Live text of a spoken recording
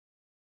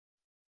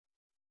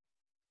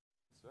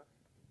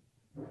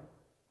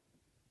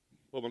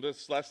Well,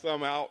 this last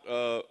time out,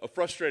 a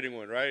frustrating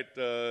one, right?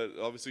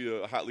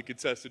 Obviously, a hotly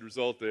contested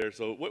result there.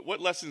 So,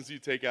 what lessons do you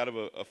take out of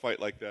a fight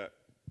like that?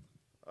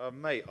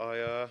 Mate,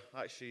 I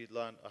actually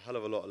learned a hell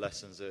of a lot of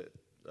lessons. It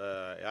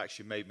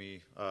actually made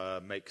me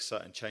make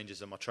certain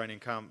changes in my training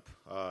camp,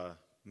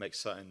 make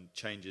certain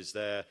changes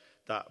there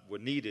that were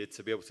needed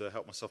to be able to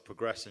help myself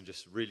progress and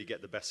just really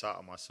get the best out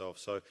of myself.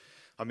 So,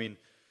 I mean,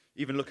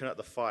 even looking at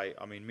the fight,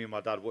 I mean, me and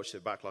my dad watched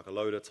it back like a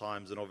load of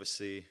times, and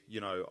obviously,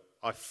 you know,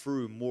 I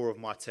threw more of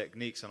my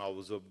techniques and I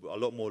was a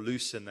lot more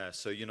loose in there.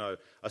 So, you know,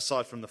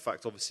 aside from the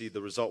fact, obviously,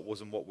 the result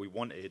wasn't what we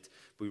wanted,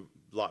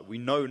 we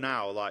know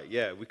now, like,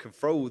 yeah, we can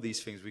throw all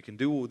these things, we can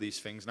do all these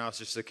things. Now it's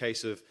just a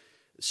case of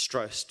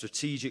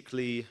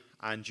strategically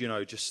and, you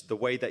know, just the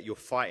way that you're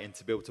fighting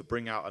to be able to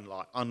bring out and,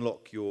 like,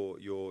 unlock your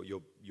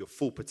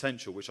full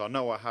potential, which I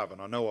know I have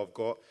and I know I've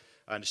got.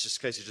 And it's just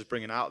a case of just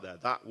bringing it out there.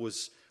 That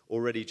was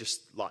already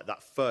just like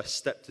that first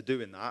step to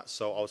doing that.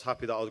 So I was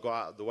happy that I got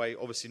out of the way.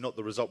 Obviously not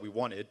the result we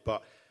wanted,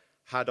 but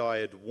had I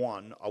had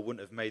won, I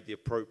wouldn't have made the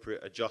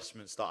appropriate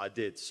adjustments that I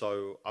did.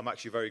 So I'm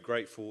actually very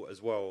grateful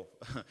as well.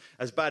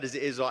 As bad as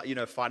it is, like, you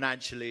know,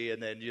 financially,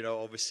 and then, you know,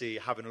 obviously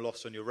having a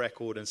loss on your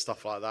record and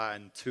stuff like that,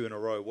 and 2 in a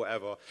row,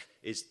 whatever,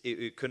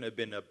 it couldn't have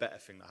been a better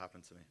thing that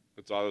happened to me.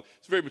 It's a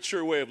very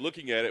mature way of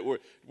looking at it.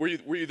 Were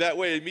you that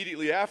way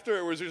immediately after,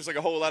 or was there just like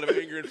a whole lot of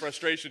anger and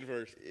frustration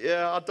first?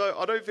 Yeah,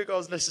 I don't think I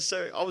was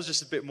necessarily. I was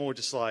just a bit more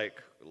just like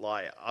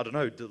I don't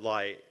know,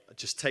 like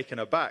just taken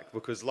aback,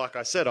 because like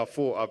I said, I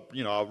thought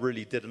I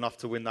really did enough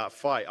to win that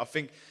fight. I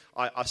think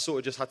I sort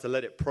of just had to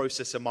let it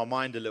process in my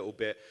mind a little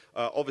bit.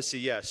 Obviously,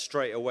 yeah,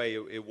 straight away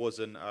it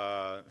wasn't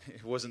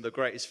the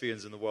greatest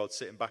feelings in the world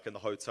sitting back in the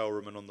hotel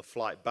room and on the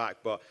flight back.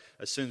 But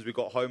as soon as we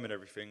got home and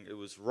everything, it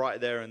was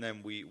right there and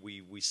then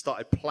we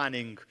started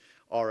planning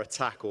our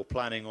attack, or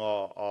planning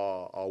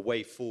our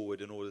way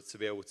forward in order to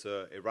be able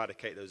to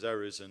eradicate those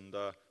errors and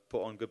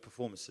put on good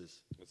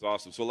performances. That's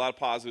awesome. So a lot of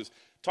positives.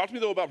 Talk to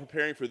me, though, about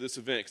preparing for this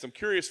event, because I'm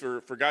curious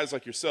for guys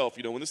like yourself,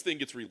 you know, when this thing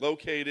gets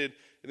relocated,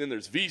 and then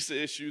there's visa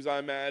issues, I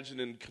imagine,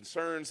 and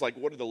concerns, like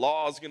what are the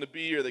laws going to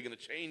be? Are they going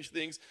to change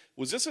things?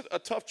 Was this a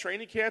tough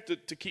training camp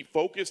to keep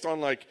focused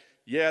on, like,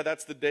 yeah,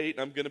 that's the date,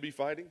 and I'm going to be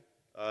fighting?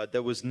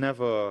 There was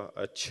never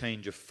a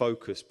change of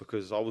focus,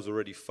 because I was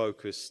already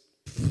focused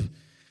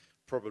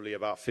probably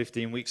about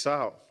 15 weeks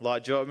out.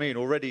 Like, do you know what I mean?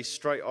 Already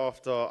straight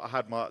after I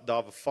had the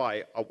other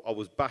fight, I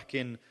was back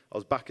in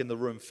the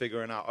room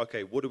figuring out,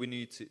 okay, what do we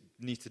need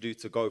to do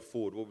to go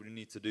forward? What do we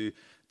need to do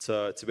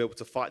to be able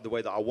to fight the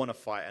way that I want to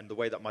fight, and the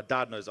way that my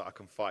dad knows that I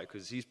can fight,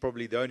 because he's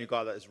probably the only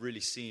guy that has really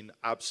seen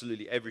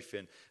absolutely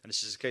everything, and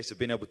it's just a case of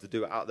being able to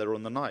do it out there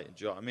on the night.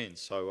 Do you know what I mean?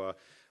 So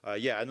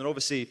yeah, and then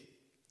obviously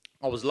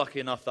I was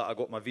lucky enough that I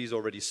got my visa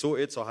already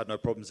sorted, so I had no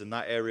problems in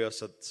that area,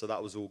 so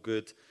that was all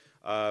good.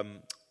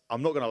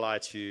 I'm not going to lie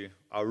to you,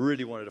 I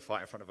really wanted to fight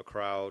in front of a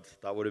crowd.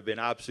 That would have been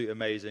absolutely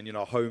amazing. You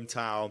know,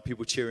 hometown,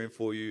 people cheering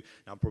for you.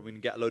 And I'm probably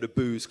going to get a load of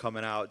boos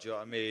coming out, do you know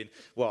what I mean?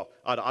 Well,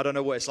 I don't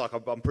know what it's like.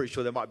 I'm pretty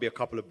sure there might be a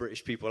couple of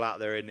British people out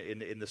there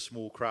in the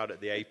small crowd at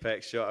the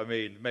Apex, do you know what I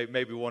mean?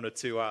 Maybe 1 or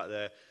 2 out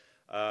there.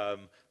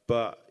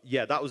 But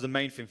yeah, that was the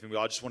main thing for me.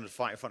 I just wanted to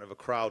fight in front of a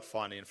crowd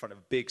finally, in front of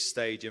a big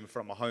stage, in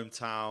front of my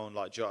hometown,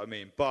 like, do you know what I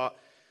mean? But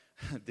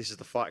this is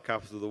the fight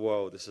capital of the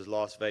world. This is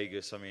Las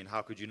Vegas. I mean,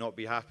 how could you not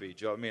be happy?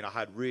 Do you know what I mean?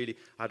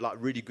 I had like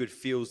really good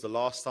feels the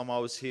last time I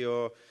was here.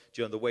 Do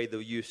you know, the way the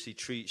UFC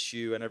treats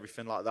you and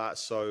everything like that.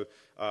 So,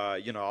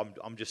 you know,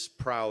 I'm just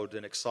proud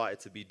and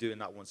excited to be doing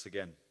that once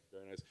again.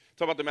 Very nice.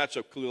 Talk about the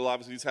matchup, Khalil.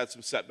 Obviously, he's had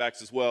some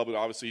setbacks as well, but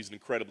obviously he's an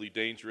incredibly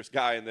dangerous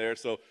guy in there.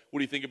 So, what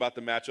do you think about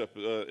the matchup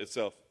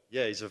itself?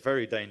 Yeah, he's a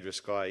very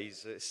dangerous guy.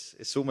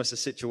 It's almost a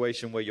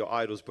situation where your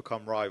idols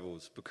become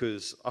rivals,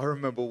 because I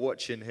remember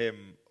watching him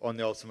on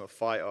The Ultimate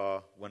Fighter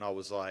when I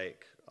was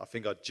like, I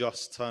think I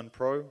just turned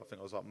pro. I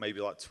think I was like maybe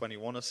like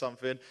 21 or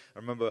something. I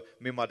remember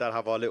me and my dad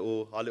have our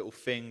little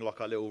thing,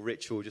 like our little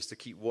ritual, just to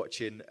keep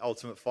watching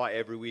Ultimate Fighter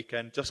every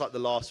weekend. Just like the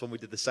last one, we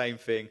did the same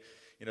thing.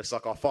 You know, it's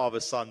like our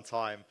father-son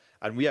time.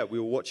 And yeah, we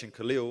were watching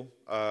Khalil,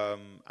 yeah,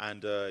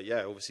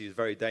 obviously he's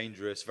very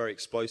dangerous, very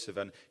explosive,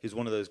 and he's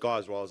one of those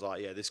guys where I was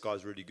like, yeah, this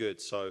guy's really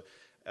good. So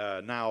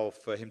now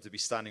for him to be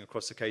standing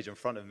across the cage in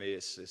front of me,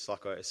 it's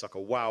like a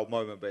wow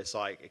moment, but it's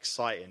like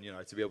exciting, you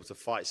know, to be able to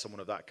fight someone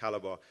of that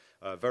caliber.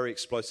 Very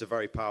explosive,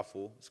 very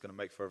powerful. It's going to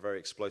make for a very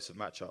explosive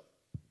matchup.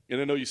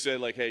 And I know you said,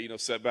 like, hey, you know,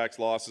 setbacks,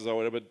 losses, or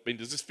whatever, but I mean,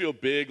 does this feel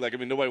big? Like, I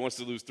mean, nobody wants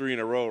to lose 3 in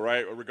a row,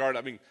 right? Or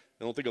I mean,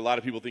 I don't think a lot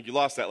of people think you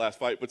lost that last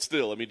fight, but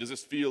still, I mean, does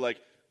this feel like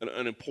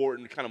an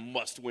important kind of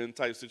must-win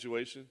type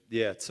situation?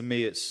 Yeah, to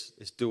me, it's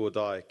do or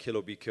die, kill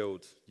or be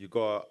killed. You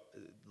got,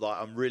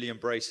 like, I'm really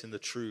embracing the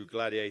true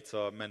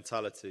gladiator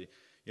mentality.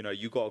 You know,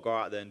 you got to go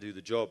out there and do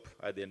the job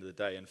at the end of the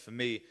day. And for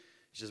me,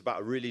 it's just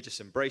about really just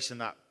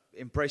embracing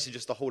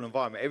just the whole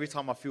environment. Every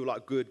time I feel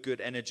like good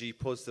energy,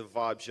 positive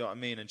vibes, you know what I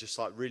mean? And just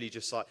like really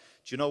just like,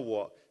 do you know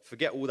what?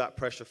 Forget all that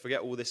pressure,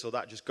 forget all this or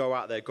that. Just go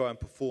out there, go and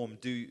perform,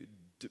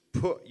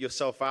 put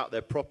yourself out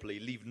there properly,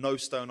 leave no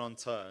stone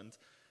unturned.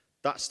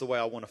 That's the way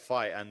I want to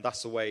fight, and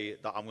that's the way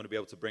that I'm going to be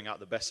able to bring out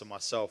the best of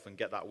myself and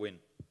get that win.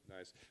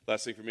 Nice.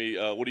 Last thing for me,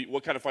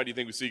 what kind of fight do you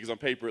think we see? Because on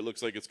paper it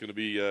looks like it's going to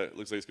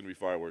be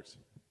fireworks.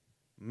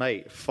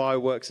 Mate,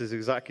 fireworks is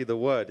exactly the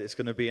word. It's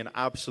going to be an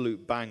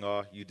absolute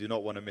banger. You do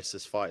not want to miss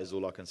this fight, is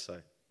all I can say.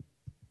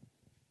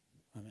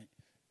 I mean,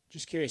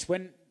 just curious,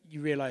 when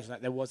you realised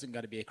like there wasn't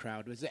going to be a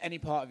crowd, was there any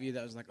part of you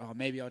that was like, oh,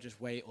 maybe I'll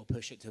just wait or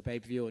push it to a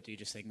pay-per-view, or do you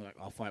just think like,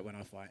 I'll fight when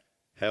I fight?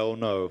 Hell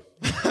no.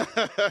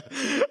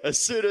 as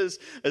soon as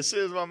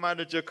my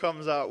manager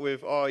comes out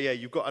with, oh yeah,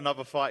 you've got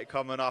another fight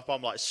coming up,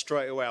 I'm like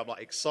straight away, I'm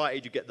like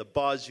excited. You get the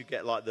buzz, you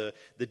get like the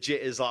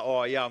jitters, like,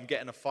 oh yeah, I'm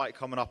getting a fight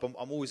coming up. I'm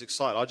always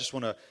excited. I just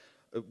want to,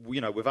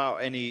 without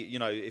any,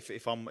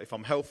 if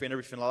I'm healthy and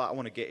everything like that, I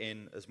want to get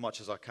in as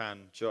much as I can.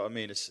 Do you know what I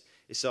mean?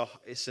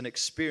 It's an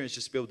experience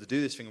just to be able to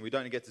do this thing, and we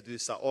don't get to do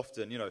this that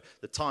often.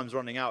 The time's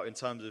running out in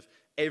terms of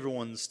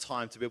everyone's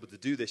time to be able to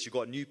do this. You've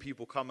got new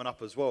people coming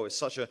up as well. It's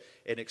such an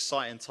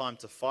exciting time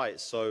to fight.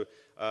 So,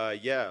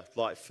 yeah,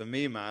 like for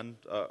me, man,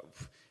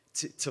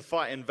 to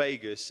fight in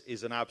Vegas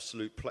is an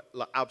absolute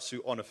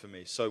honor for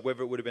me. So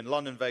whether it would have been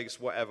London, Vegas,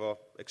 whatever,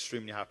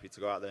 extremely happy to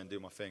go out there and do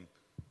my thing.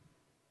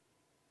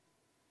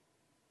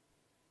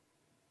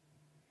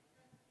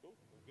 Cool.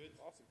 Good.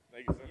 Awesome.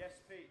 Thank you, sir.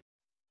 Yes, Pete.